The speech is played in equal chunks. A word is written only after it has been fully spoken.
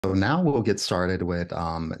So now we'll get started with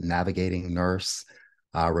Navigating NERSC.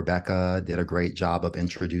 Rebecca did a great job of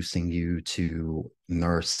introducing you to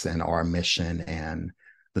NERSC and our mission and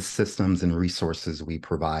the systems and resources we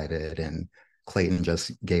provided. And Clayton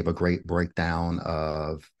just gave a great breakdown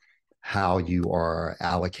of how you are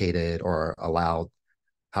allocated or allowed,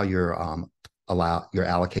 how your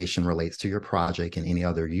allocation relates to your project and any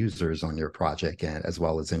other users on your project, and as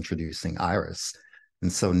well as introducing Iris.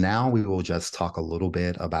 And so now we will just talk a little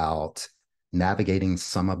bit about navigating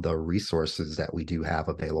some of the resources that we do have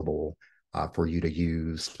available for you to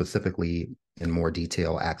use, specifically in more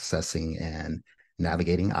detail, accessing and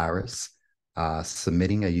navigating Iris,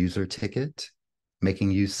 submitting a user ticket, making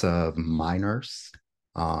use of minors,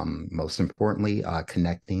 most importantly,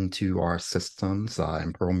 connecting to our systems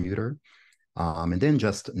in Perlmutter, and then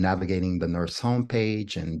just navigating the NERSC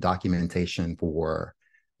homepage and documentation for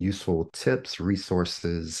useful tips,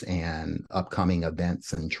 resources, and upcoming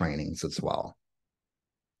events and trainings as well.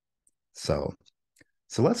 So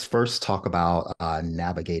let's first talk about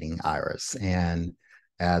navigating Iris. And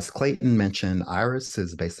as Clayton mentioned, Iris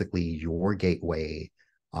is basically your gateway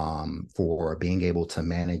for being able to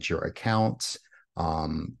manage your accounts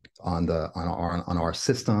on our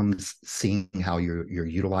systems, seeing how you're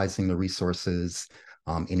utilizing the resources,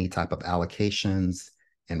 any type of allocations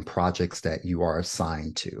and projects that you are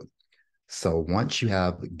assigned to. So once you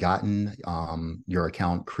have gotten your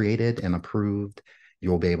account created and approved,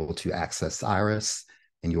 you'll be able to access Iris,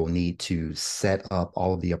 and you'll need to set up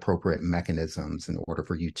all of the appropriate mechanisms in order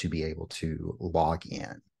for you to be able to log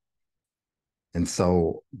in. And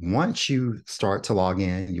so once you start to log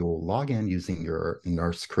in, you'll log in using your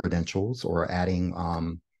NERSC credentials or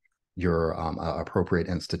adding your appropriate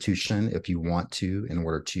institution if you want to in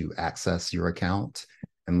order to access your account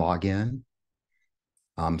and log in.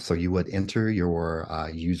 So you would enter your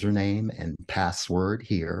username and password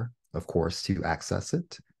here, of course, to access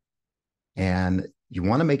it. And you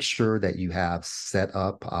want to make sure that you have set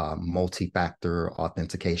up multi-factor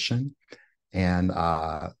authentication. And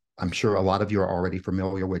I'm sure a lot of you are already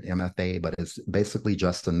familiar with MFA, but it's basically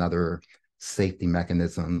just another safety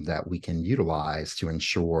mechanism that we can utilize to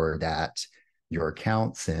ensure that your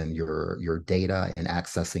accounts and your data and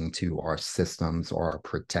accessing to our systems are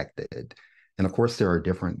protected. And of course, there are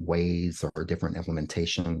different ways or different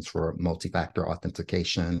implementations for multi-factor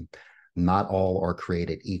authentication. Not all are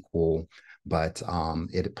created equal, but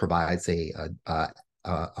it provides a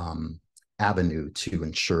avenue to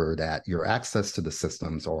ensure that your access to the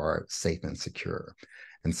systems are safe and secure.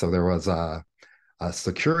 And so there was a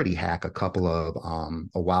security hack a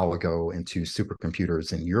while ago into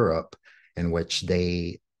supercomputers in Europe, in which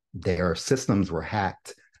their systems were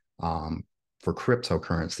hacked for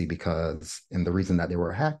cryptocurrency and the reason that they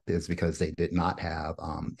were hacked is because they did not have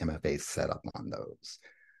MFA set up on those.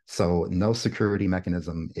 So no security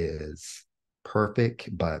mechanism is perfect,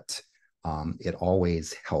 but it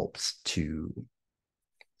always helps to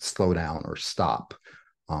slow down or stop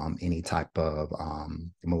any type of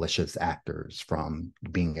malicious actors from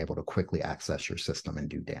being able to quickly access your system and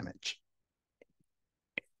do damage.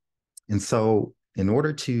 And so in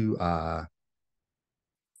order to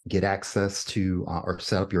get access to or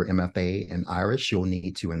set up your MFA in Iris, you'll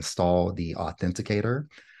need to install the authenticator.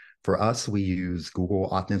 For us, we use Google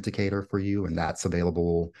Authenticator for you, and that's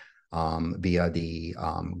available via the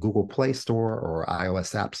Google Play Store or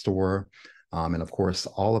iOS App Store. And of course,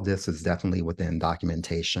 all of this is definitely within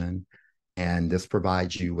documentation. And this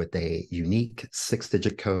provides you with a unique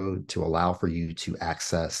 6-digit code to allow for you to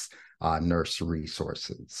access NERSC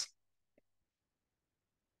resources.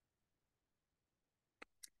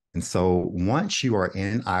 And so once you are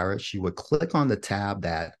in Iris, you would click on the tab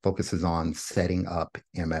that focuses on setting up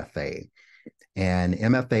MFA. And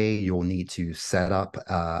MFA, you'll need to set up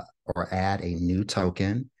or add a new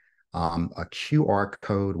token. A QR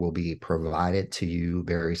code will be provided to you,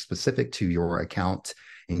 very specific to your account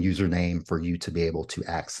and username for you to be able to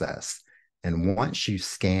access. And once you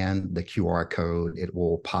scan the QR code, it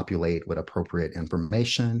will populate with appropriate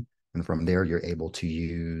information. And from there, you're able to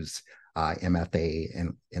use MFA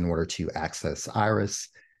in order to access Iris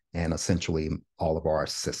and essentially all of our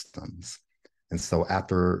systems. And so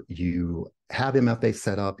after you have MFA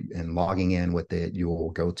set up and logging in with it,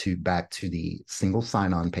 you'll go back to the single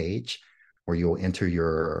sign-on page where you'll enter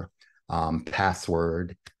your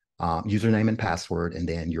password, username and password, and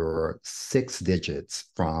then your 6 digits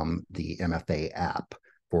from the MFA app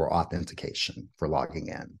for authentication for logging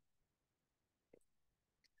in.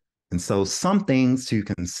 And so some things to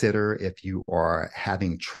consider if you are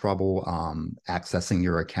having trouble accessing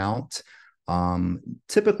your account.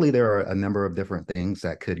 Typically, there are a number of different things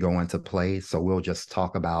that could go into play. So we'll just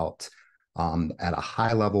talk about at a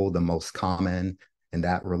high level, the most common, and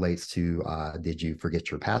that relates to did you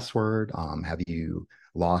forget your password? Have you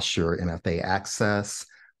lost your MFA access?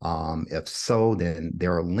 If so, then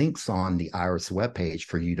there are links on the IRIS webpage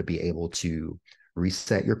for you to be able to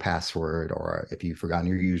reset your password, or if you've forgotten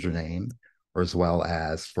your username, or as well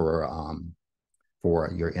as for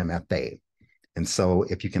your MFA. And so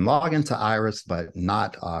if you can log into Iris, but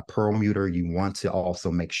not Perlmutter, you want to also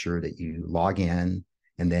make sure that you log in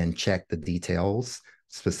and then check the details.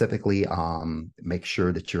 Specifically, make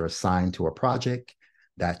sure that you're assigned to a project,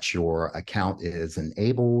 that your account is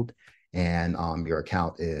enabled, and your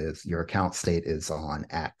account state is on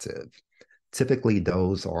active. Typically,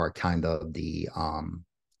 those are kind of the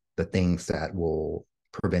things that will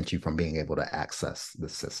prevent you from being able to access the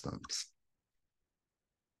systems.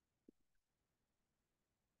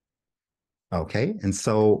 Okay, and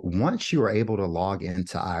so once you are able to log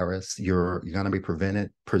into Iris, you're going to be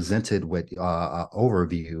presented with an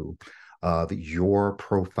overview of your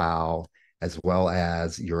profile as well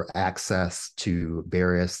as your access to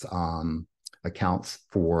various accounts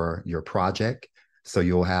for your project. So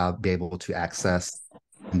you'll be able to access,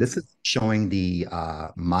 and this is showing the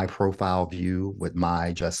My Profile view with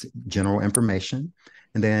my just general information.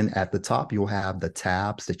 And then at the top, you'll have the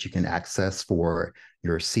tabs that you can access for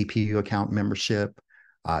your CPU account membership,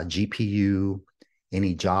 GPU,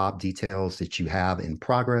 any job details that you have in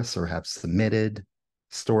progress or have submitted,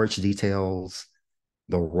 storage details,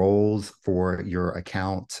 the roles for your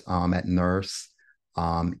account at NERSC,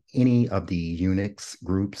 any of the Unix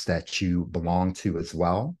groups that you belong to as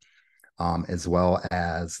well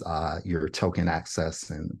as your token access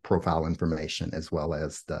and profile information, as well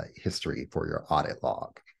as the history for your audit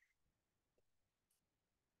log.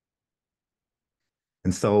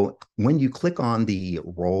 And so when you click on the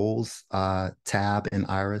roles tab in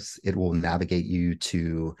Iris, it will navigate you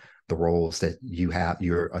to the roles that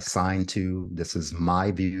you're assigned to. This is my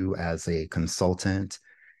view as a consultant,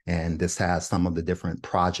 and this has some of the different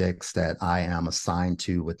projects that I am assigned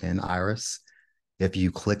to within Iris. If you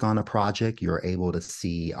click on a project, you're able to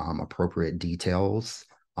see appropriate details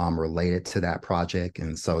related to that project.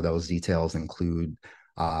 And so those details include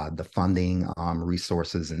the funding,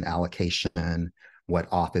 resources and allocation, what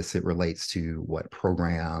office it relates to, what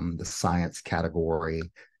program, the science category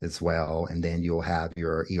as well. And then you'll have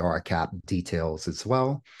your ERCAP details as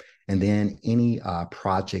well. And then any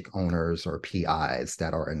project owners or PIs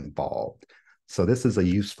that are involved. So this is a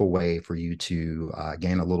useful way for you to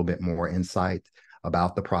gain a little bit more insight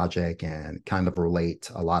about the project and kind of relate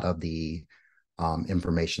a lot of the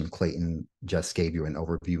information Clayton just gave you an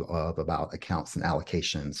overview of about accounts and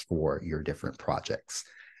allocations for your different projects.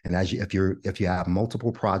 And if you have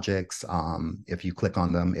multiple projects, if you click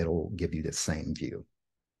on them, it'll give you the same view.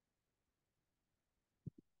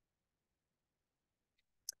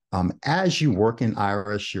 As you work in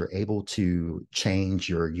Iris, you're able to change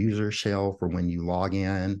your user shell for when you log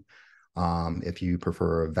in. If you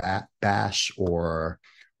prefer Bash or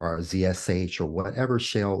ZSH or whatever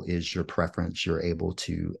shell is your preference, you're able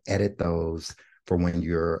to edit those for when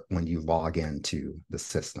you log into the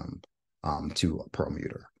system to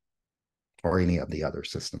Perlmutter or any of the other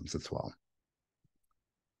systems as well.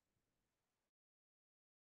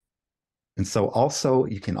 And so also,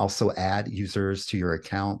 you can also add users to your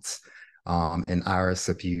accounts. In Iris,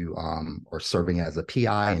 if you are serving as a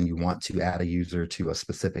PI and you want to add a user to a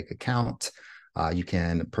specific account, you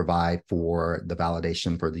can provide for the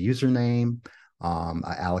validation for the username,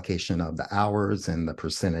 allocation of the hours, and the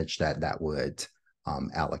percentage that would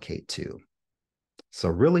allocate to. So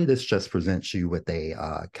really, this just presents you with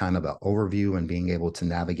a kind of an overview and being able to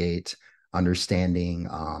navigate, understanding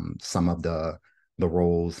some of the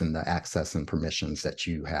roles and the access and permissions that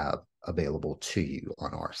you have available to you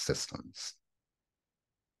on our systems.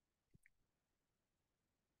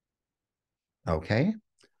 Okay,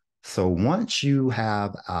 so once you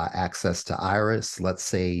have access to Iris, let's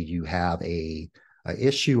say you have a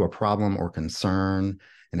issue, a problem, or concern,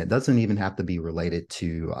 and it doesn't even have to be related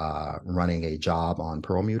to running a job on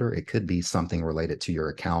Perlmutter. It could be something related to your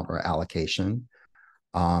account or allocation.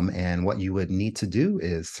 And what you would need to do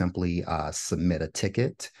is simply submit a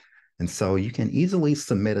ticket. And so you can easily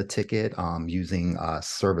submit a ticket using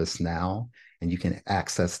ServiceNow, and you can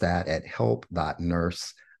access that at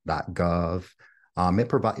help.nersc.gov.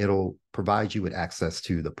 It'll provide you with access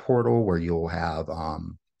to the portal where you'll have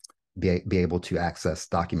be able to access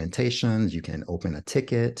documentations. You can open a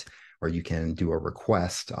ticket, or you can do a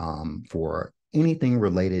request for anything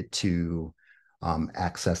related to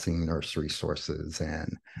accessing nurse resources.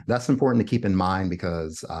 And that's important to keep in mind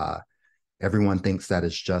because everyone thinks that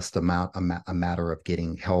it's just a matter of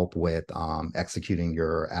getting help with executing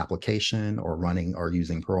your application or running or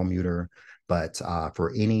using Perlmutter. But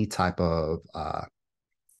for any type of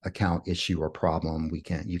account issue or problem,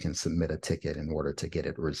 you can submit a ticket in order to get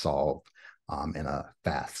it resolved in a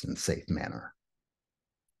fast and safe manner.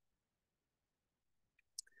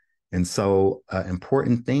 And so an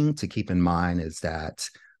important thing to keep in mind is that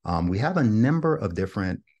we have a number of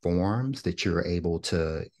different forms that you're able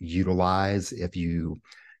to utilize if you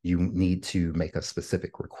need to make a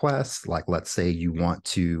specific request. Like let's say you want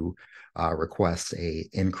to request a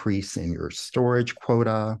increase in your storage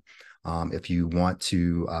quota. If you want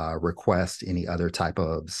to request any other type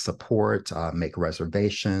of support, make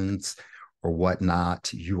reservations or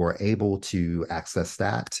whatnot, you are able to access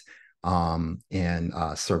that in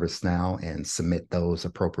ServiceNow and submit those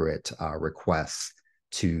appropriate requests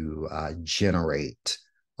to generate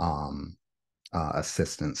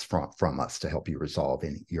assistance from us to help you resolve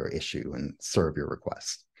your issue and serve your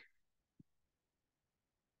request.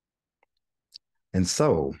 And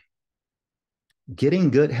so getting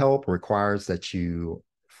good help requires that you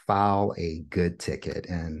file a good ticket.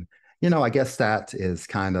 And, I guess that is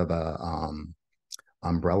kind of a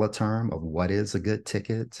umbrella term of what is a good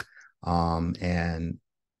ticket. And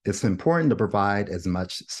it's important to provide as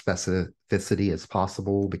much specificity as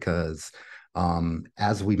possible because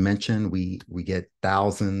as we mentioned, we get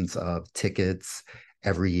thousands of tickets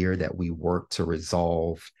every year that we work to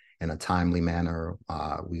resolve in a timely manner.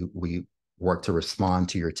 We work to respond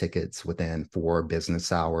to your tickets within 4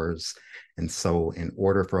 business hours. And so in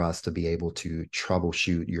order for us to be able to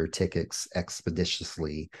troubleshoot your tickets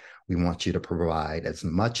expeditiously, we want you to provide as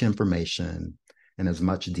much information and as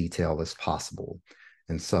much detail as possible.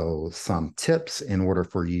 And so some tips in order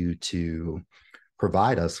for you to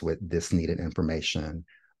provide us with this needed information.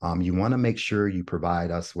 You want to make sure you provide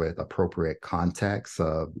us with appropriate context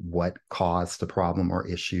of what caused the problem or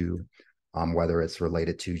issue, whether it's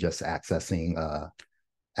related to just accessing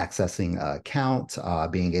an account,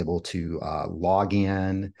 being able to log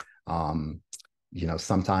in.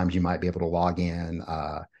 Sometimes you might be able to log in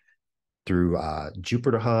through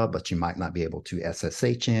Jupyter Hub, but you might not be able to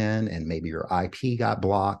SSH in, and maybe your IP got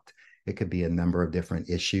blocked. It could be a number of different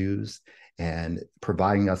issues. And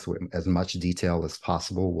providing us with as much detail as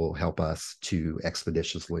possible will help us to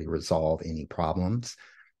expeditiously resolve any problems.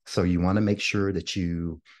 So you want to make sure that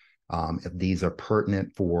if these are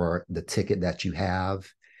pertinent for the ticket that you have,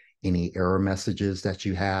 any error messages that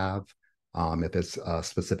you have, if it's a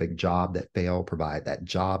specific job that failed, provide that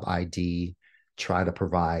job ID, try to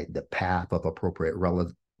provide the path of appropriate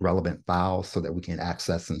relevant files so that we can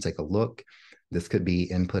access and take a look. This could be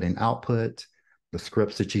input and output, the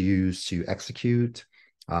scripts that you use to execute,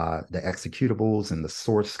 the executables and the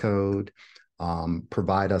source code.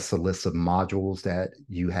 Provide us a list of modules that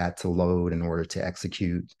you had to load in order to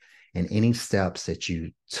execute, and any steps that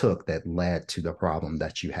you took that led to the problem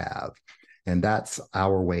that you have. And that's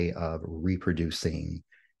our way of reproducing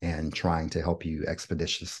and trying to help you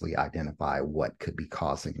expeditiously identify what could be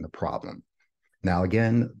causing the problem. Now,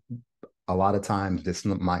 again, a lot of times this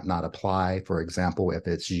might not apply. For example, if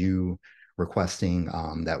it's you requesting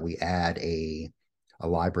that we add a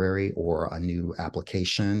library or a new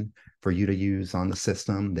application for you to use on the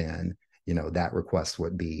system, then that request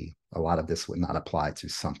would be, a lot of this would not apply to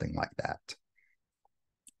something like that.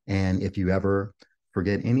 And if you ever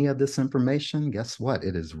forget any of this information, guess what?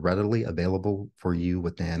 It is readily available for you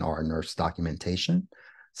within our NERSC documentation.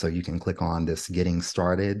 So you can click on this Getting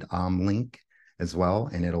Started link as well,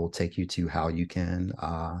 and it'll take you to how you can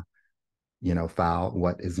file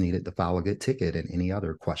what is needed to file a good ticket and any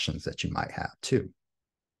other questions that you might have too.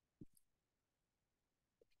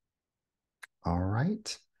 All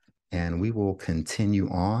right, and we will continue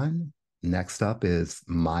on. Next up is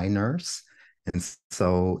My NERSC. And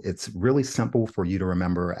so it's really simple for you to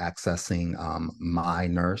remember accessing My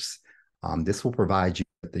NERSC. This will provide you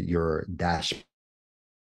with your dashboard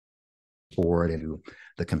and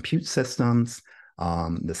the compute systems,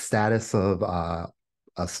 the status of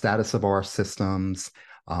our systems,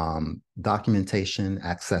 documentation,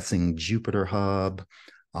 accessing Jupyter Hub,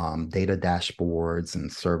 data dashboards and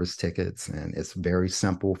service tickets. And it's very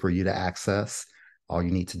simple for you to access. All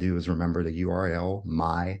you need to do is remember the URL,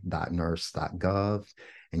 my.nersc.gov,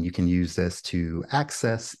 and you can use this to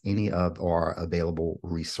access any of our available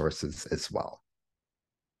resources as well.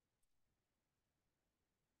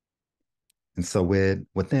 And so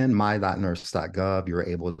within my.nersc.gov, you're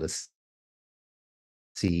able to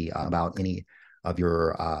see about any of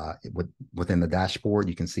your within the dashboard,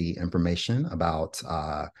 you can see information about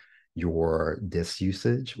your disk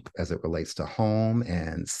usage as it relates to home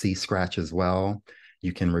and C-Scratch as well.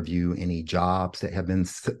 You can review any jobs that have been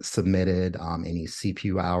submitted, any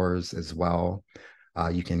CPU hours as well.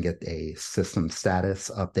 You can get a system status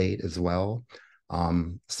update as well.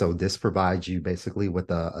 So this provides you basically with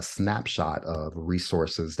a snapshot of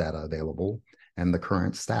resources that are available and the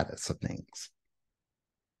current status of things.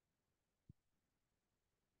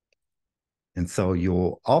 And so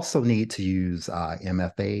you'll also need to use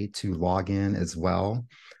MFA to log in as well.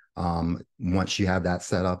 Once you have that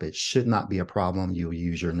set up, it should not be a problem. You'll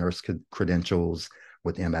use your nurse credentials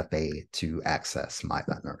with MFA to access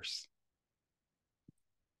My.Nurse.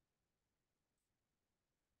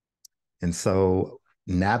 And so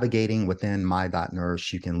navigating within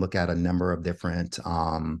My.Nurse, you can look at a number of different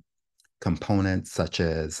components such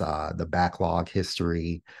as the backlog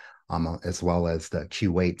history, as well as the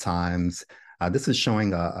queue wait times. This is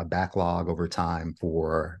showing a backlog over time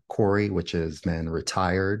for Corey, which has been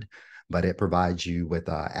retired, but it provides you with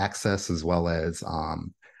access as well as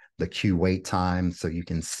the queue wait time, so you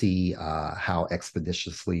can see how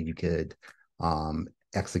expeditiously you could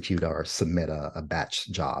execute or submit a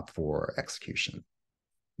batch job for execution.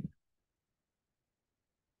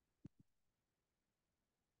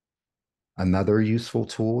 Another useful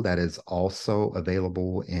tool that is also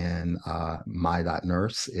available in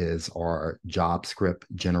My.Nurse is our job script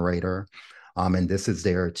generator. And this is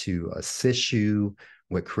there to assist you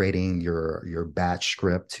with creating your batch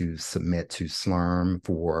script to submit to Slurm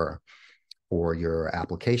for your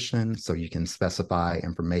application. So you can specify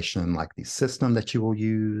information like the system that you will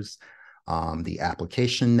use, the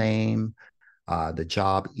application name, the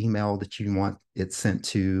job email that you want it sent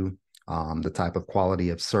to, the type of quality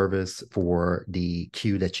of service for the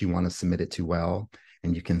queue that you want to submit it to well,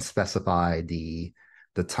 and you can specify the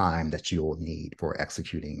time that you'll need for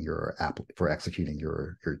executing your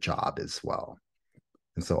job as well.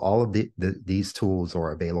 And so all of these tools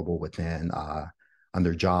are available within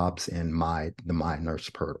under jobs in the My.Nurse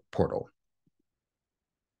portal.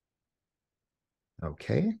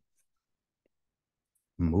 Okay,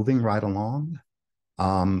 moving right along.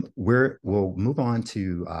 We'll move on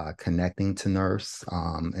to connecting to Nurse,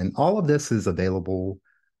 and all of this is available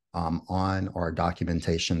on our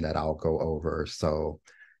documentation that I'll go over. So,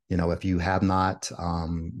 if you have not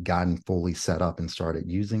gotten fully set up and started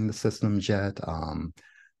using the systems yet,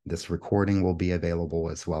 this recording will be available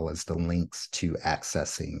as well as the links to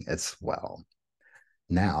accessing as well.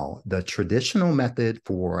 Now, the traditional method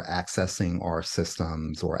for accessing our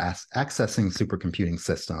systems or accessing supercomputing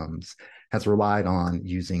systems has relied on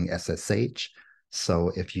using SSH.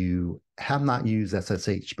 So if you have not used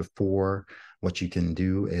SSH before, what you can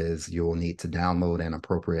do is you'll need to download an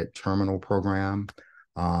appropriate terminal program.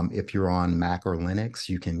 If you're on Mac or Linux,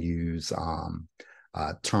 you can use a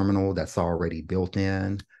terminal that's already built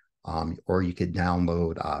in, or you could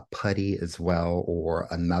download PuTTY as well, or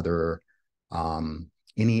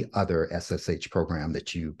any other SSH program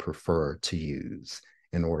that you prefer to use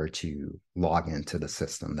in order to log into the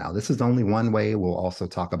system. Now, this is only one way. We'll also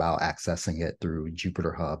talk about accessing it through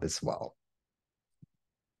Jupyter Hub as well.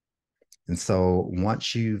 And so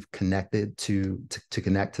once you've connected to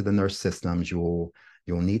connect to the nurse systems, you'll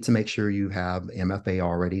need to make sure you have MFA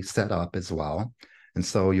already set up as well. And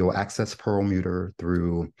so you'll access Perlmutter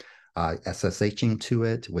through SSHing to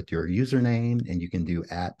it with your username, and you can do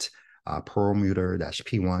at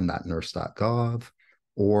perlmutter-p1.nurse.gov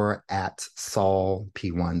or at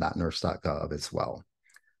solp1.nurse.gov as well.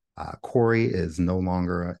 Corey is no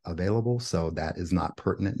longer available, so that is not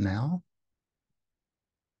pertinent now.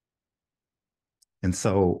 And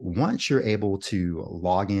so once you're able to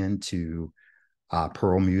log into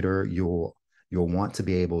Perlmutter, you'll want to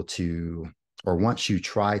be able to, or once you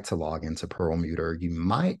try to log into Perlmutter, you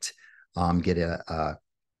might get a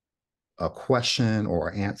question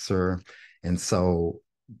or answer. And so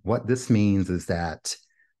what this means is that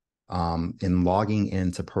in logging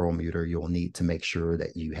into Perlmutter, you'll need to make sure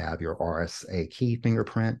that you have your RSA key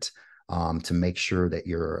fingerprint to make sure that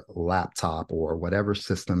your laptop or whatever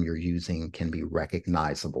system you're using can be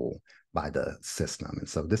recognizable by the system. And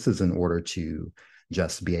so this is in order to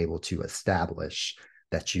just be able to establish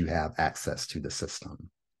that you have access to the system.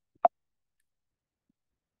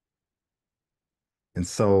 And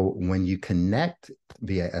so when you connect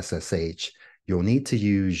via SSH, you'll need to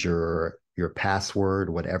use your password,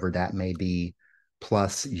 whatever that may be,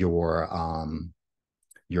 plus your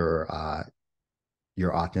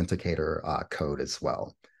authenticator code as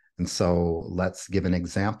well. And so let's give an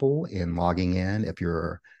example in logging in. If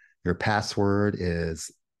your password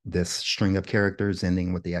is this string of characters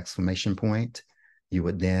ending with the exclamation point. You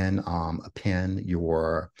would then append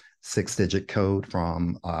your 6-digit code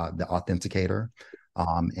from the authenticator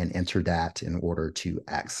and enter that in order to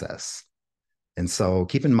access. And so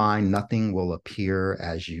keep in mind, nothing will appear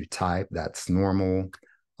as you type. That's normal.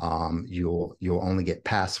 You'll only get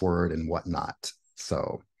password and whatnot.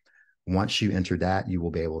 So once you enter that, you will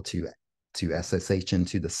be able to SSH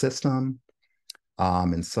into the system.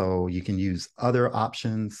 And so you can use other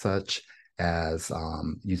options such as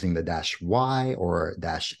using the -Y or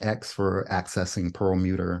 -X for accessing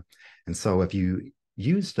Perlmutter. And so if you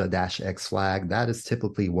use the -X flag, that is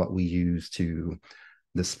typically what we use to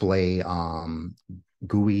display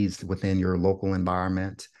GUIs within your local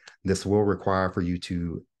environment. This will require for you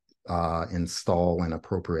to install an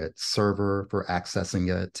appropriate server for accessing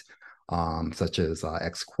it, such as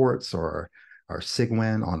Xquartz or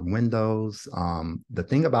Sigwin on Windows. The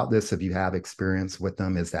thing about this, if you have experience with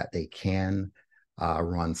them, is that they can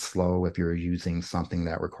run slow if you're using something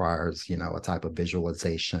that requires, a type of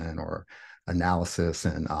visualization or analysis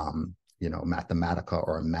and Mathematica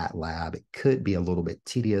or MATLAB. It could be a little bit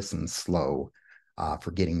tedious and slow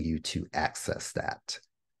for getting you to access that.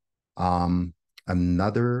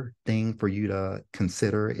 Another thing for you to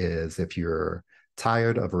consider is if you're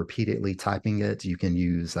tired of repeatedly typing it, you can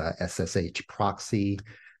use SSH proxy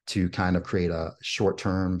to kind of create a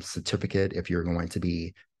short-term certificate if you're going to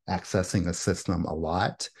be accessing a system a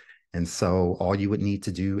lot. And so all you would need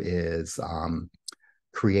to do is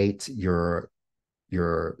create your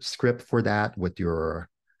script for that with your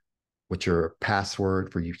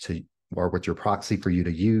password for you to, or with your proxy for you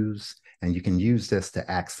to use. And you can use this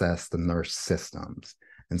to access the NERSC systems.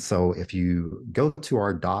 And so if you go to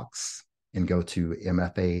our docs and go to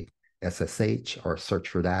MFA SSH or search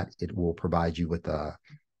for that, it will provide you with a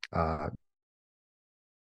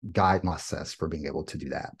guide process for being able to do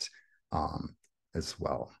that as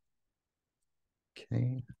well.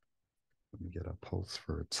 Okay, let me get a pulse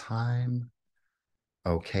for time.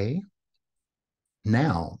 Okay.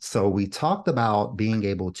 Now, so we talked about being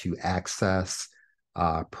able to access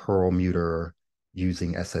Perlmutter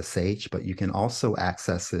using SSH, but you can also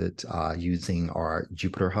access it using our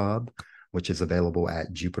Jupyter Hub, which is available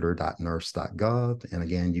at jupyter.nersc.gov. And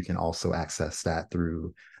again, you can also access that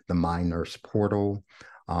through the My NERSC portal.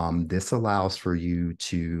 This allows for you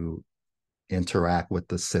to interact with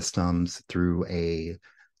the systems through a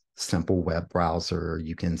simple web browser.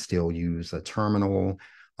 You can still use a terminal.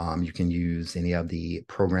 You can use any of the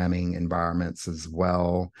programming environments as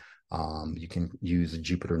well. You can use a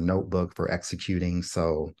Jupyter Notebook for executing.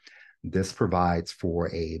 So this provides for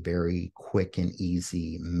a very quick and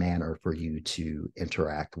easy manner for you to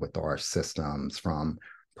interact with our systems, from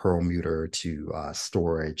Perlmutter to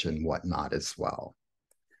storage and whatnot as well.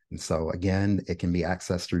 And so again, it can be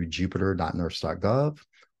accessed through jupyter.nersc.gov,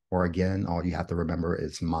 or again, all you have to remember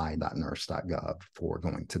is my.nersc.gov for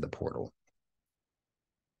going to the portal.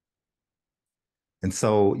 And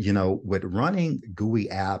so, with running GUI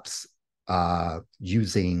apps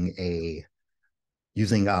using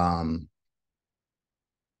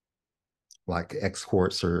like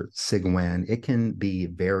Xquartz or Sigwin, it can be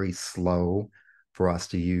very slow for us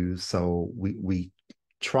to use. So we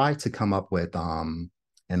try to come up with an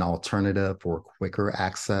alternative for quicker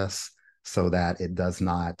access so that it does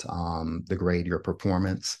not degrade your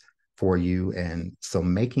performance for you. And so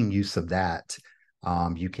making use of that,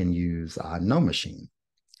 you can use NoMachine.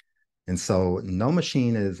 And so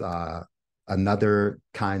NoMachine is another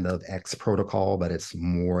kind of X protocol, but it's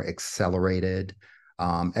more accelerated.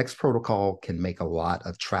 X protocol can make a lot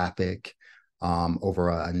of traffic over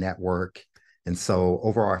a network. And so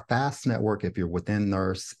over our fast network, if you're within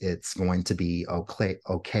NERSC, it's going to be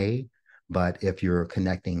okay. But if you're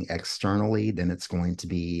connecting externally, then it's going to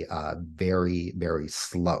be very, very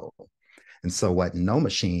slow. And so what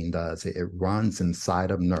NoMachine does, it runs inside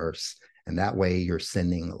of NERSC, and that way you're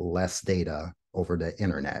sending less data over the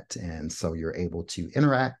internet. And so you're able to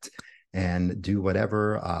interact and do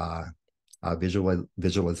whatever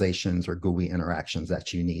visualizations or GUI interactions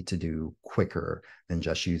that you need to do quicker than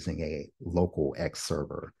just using a local X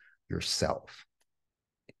server yourself.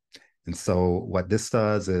 And so what this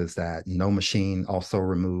does is that NoMachine also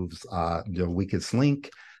removes the weakest link.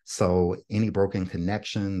 So any broken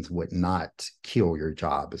connections would not kill your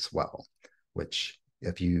job as well, which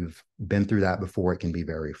if you've been through that before, it can be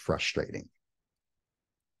very frustrating.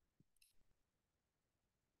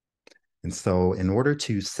 And so in order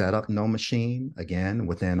to set up NoMachine, again,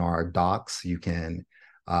 within our docs, you can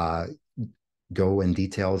go in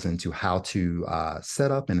details into how to set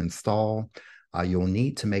up and install. You'll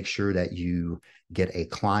need to make sure that you get a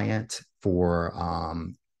client for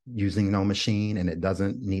using no machine, and it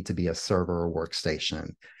doesn't need to be a server or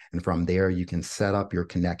workstation. And from there, you can set up your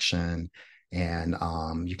connection, and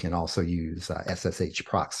you can also use SSH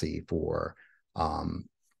proxy for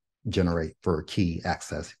key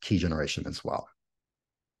access, key generation as well.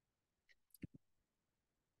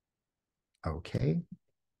 Okay.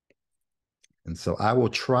 And so I will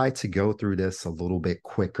try to go through this a little bit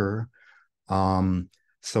quicker. And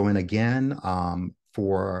again,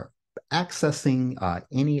 for accessing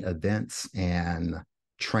any events and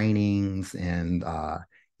trainings and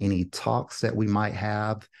any talks that we might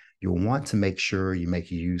have, you'll want to make sure you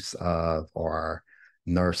make use of our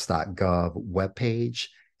nurse.gov webpage.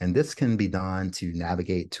 And this can be done to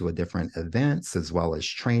navigate to a different events as well as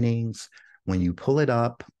trainings. When you pull it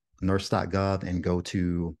up, nurse.gov, and go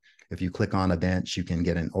to, if you click on events, you can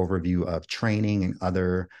get an overview of training and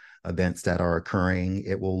other events that are occurring.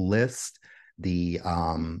 It will list the,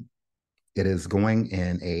 it is going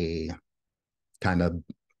in a kind of,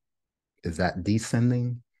 is that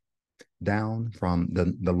descending down from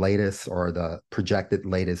the latest or the projected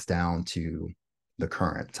latest down to the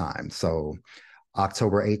current time. So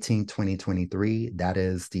October 18, 2023, that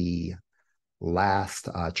is the last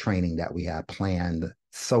training that we have planned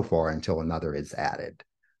so far until another is added.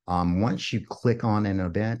 Once you click on an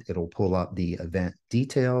event, it'll pull up the event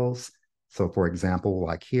details. So for example,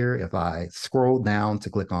 like here, if I scroll down to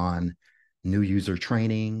click on new user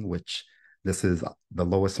training, which this is the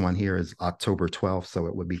lowest one here is October 12th, so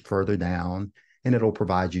it would be further down, and it'll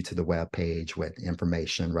provide you to the web page with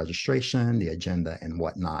information, registration, the agenda, and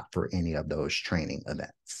whatnot for any of those training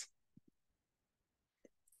events.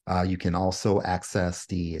 You can also access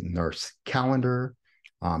the NERSC calendar.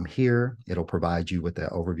 Here, it'll provide you with an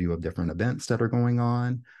overview of different events that are going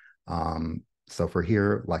on. So for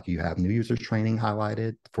here, like you have new user training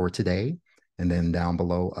highlighted for today, and then down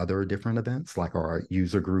below other different events like our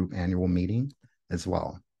user group annual meeting as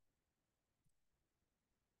well.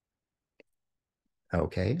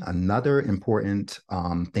 Okay, another important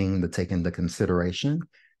thing to take into consideration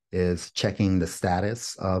is checking the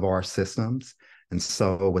status of our systems. And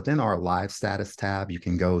so within our live status tab, you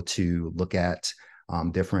can go to look at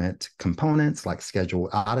different components like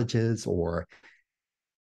scheduled outages, or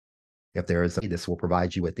if there is, this will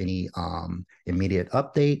provide you with any immediate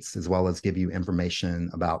updates, as well as give you information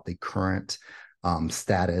about the current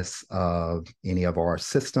status of any of our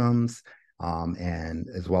systems, and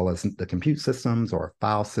as well as the compute systems or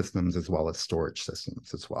file systems, as well as storage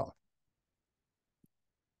systems as well.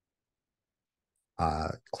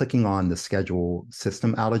 Clicking on the schedule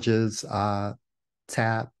system outages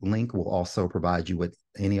tab link will also provide you with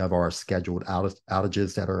any of our scheduled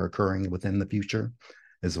outages that are occurring within the future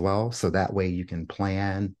as well. So that way you can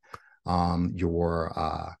plan your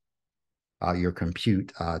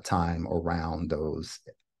compute time around those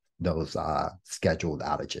scheduled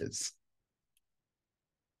outages.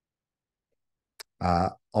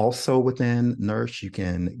 Also within NERSC, you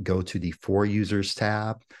can go to the For Users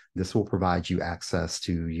tab. This will provide you access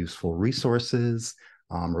to useful resources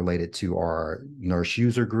related to our NERSC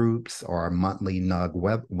user groups, our monthly NUG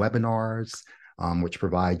webinars, which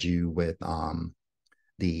provide you with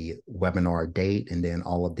the webinar date and then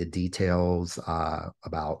all of the details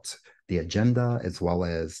about the agenda, as well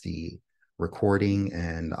as the recording,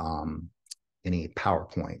 and any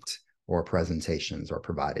PowerPoint or presentations are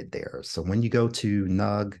provided there. So when you go to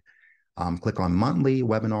NUG, click on monthly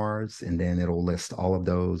webinars, and then it'll list all of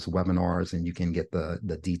those webinars, and you can get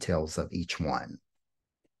the details of each one.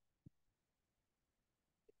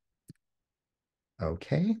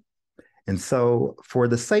 Okay. And so for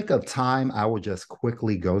the sake of time, I will just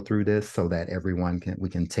quickly go through this so that we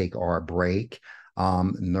can take our break.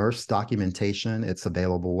 NERSC documentation, it's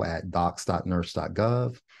available at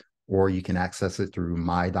docs.nersc.gov, or you can access it through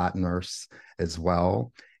my.nersc as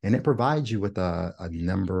well. And it provides you with a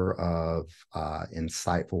number of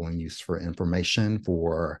insightful and useful information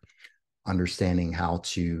for understanding how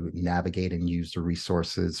to navigate and use the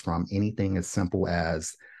resources, from anything as simple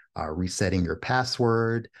as resetting your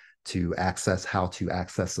password to how to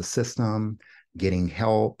access the system, getting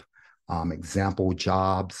help, example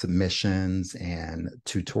job submissions, and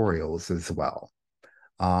tutorials as well.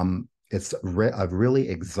 It's a really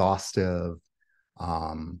exhaustive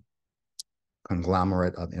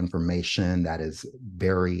conglomerate of information that is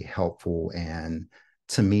very helpful, and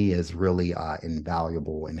to me is really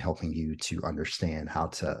invaluable in helping you to understand how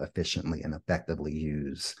to efficiently and effectively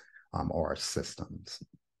use our systems.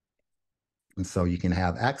 And so you can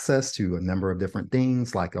have access to a number of different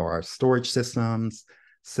things like our storage systems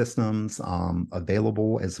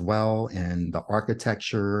available as well, and the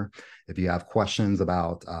architecture. If you have questions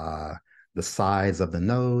about the size of the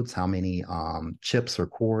nodes, how many chips or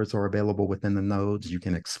cores are available within the nodes. You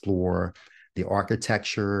can explore the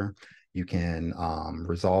architecture. You can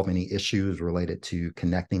resolve any issues related to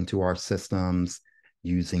connecting to our systems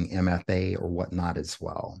using MFA or whatnot as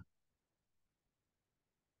well.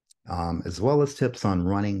 As well as tips on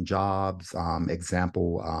running jobs,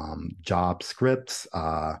 example job scripts,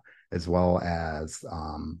 as well as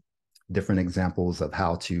different examples of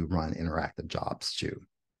how to run interactive jobs too.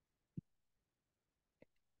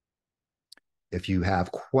 If you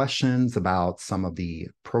have questions about some of the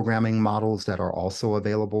programming models that are also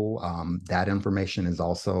available, that information is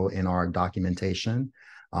also in our documentation.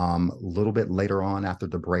 A little bit later on after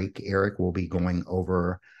the break, Eric will be going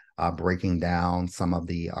over breaking down some of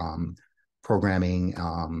the programming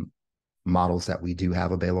models that we do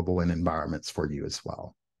have available in environments for you as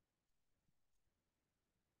well.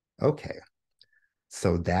 Okay,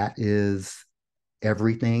 so that is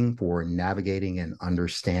everything for navigating and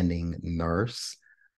understanding NERSC.